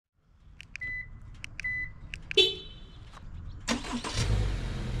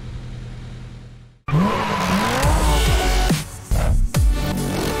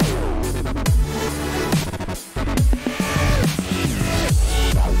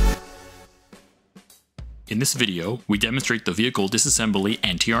In this video, we demonstrate the vehicle disassembly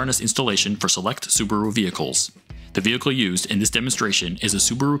and T-harness installation for select Subaru vehicles. The vehicle used in this demonstration is a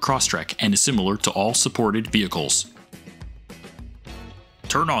Subaru Crosstrek and is similar to all supported vehicles.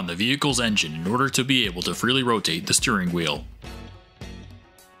 Turn on the vehicle's engine in order to be able to freely rotate the steering wheel.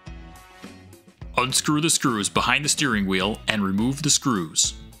 Unscrew the screws behind the steering wheel and remove the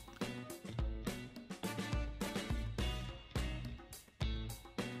screws.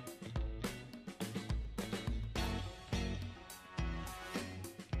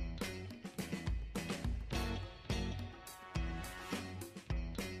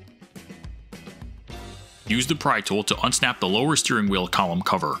 Use the pry tool to unsnap the lower steering wheel column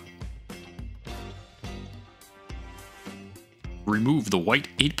cover. Remove the white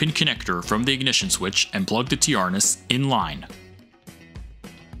 8-pin connector from the ignition switch and plug the T-harness in line.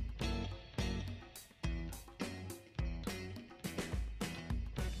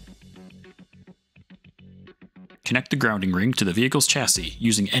 Connect the grounding ring to the vehicle's chassis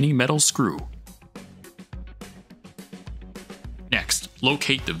using any metal screw. Next,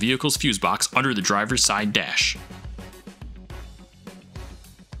 locate the vehicle's fuse box under the driver's side dash.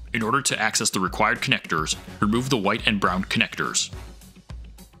 In order to access the required connectors, remove the white and brown connectors.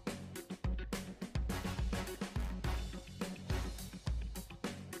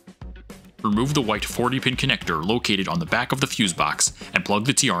 Remove the white 40-pin connector located on the back of the fuse box and plug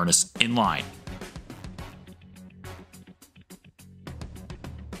the T-harness in line.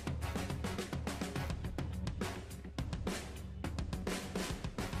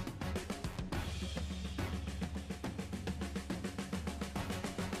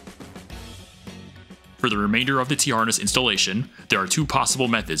 For the remainder of the T-harness installation, there are two possible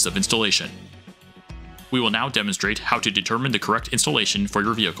methods of installation. We will now demonstrate how to determine the correct installation for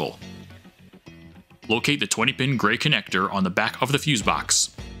your vehicle. Locate the 20-pin gray connector on the back of the fuse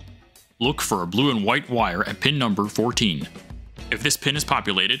box. Look for a blue and white wire at pin number 14. If this pin is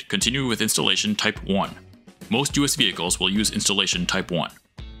populated, continue with installation type 1. Most US vehicles will use installation type 1.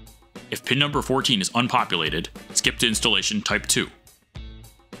 If pin number 14 is unpopulated, skip to installation type 2.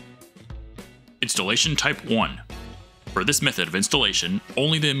 Installation type 1. For this method of installation,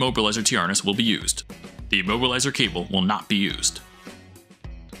 only the immobilizer T-harness will be used. The immobilizer cable will not be used.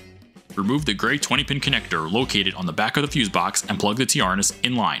 Remove the gray 20-pin connector located on the back of the fuse box and plug the T-harness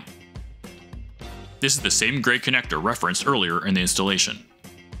in line. This is the same gray connector referenced earlier in the installation.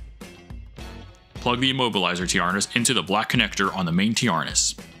 Plug the immobilizer T-harness into the black connector on the main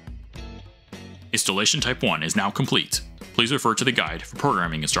T-harness. Installation type 1 is now complete. Please refer to the guide for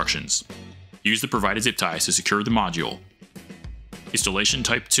programming instructions. Use the provided zip ties to secure the module. Installation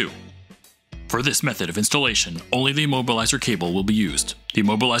type 2. For this method of installation, only the immobilizer cable will be used. The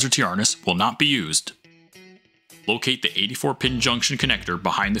immobilizer T-harness will not be used. Locate the 84-pin junction connector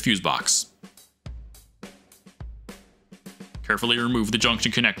behind the fuse box. Carefully remove the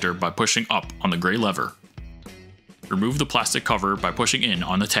junction connector by pushing up on the gray lever. Remove the plastic cover by pushing in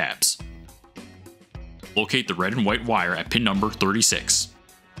on the tabs. Locate the red and white wire at pin number 36.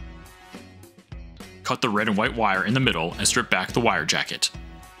 Cut the red and white wire in the middle and strip back the wire jacket.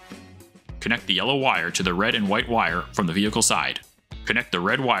 Connect the yellow wire to the red and white wire from the vehicle side. Connect the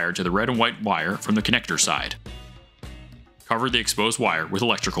red wire to the red and white wire from the connector side. Cover the exposed wire with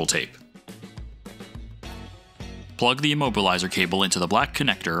electrical tape. Plug the immobilizer cable into the black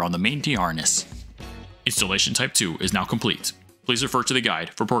connector on the main T-harness. Installation type 2 is now complete. Please refer to the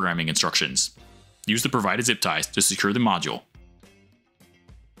guide for programming instructions. Use the provided zip ties to secure the module.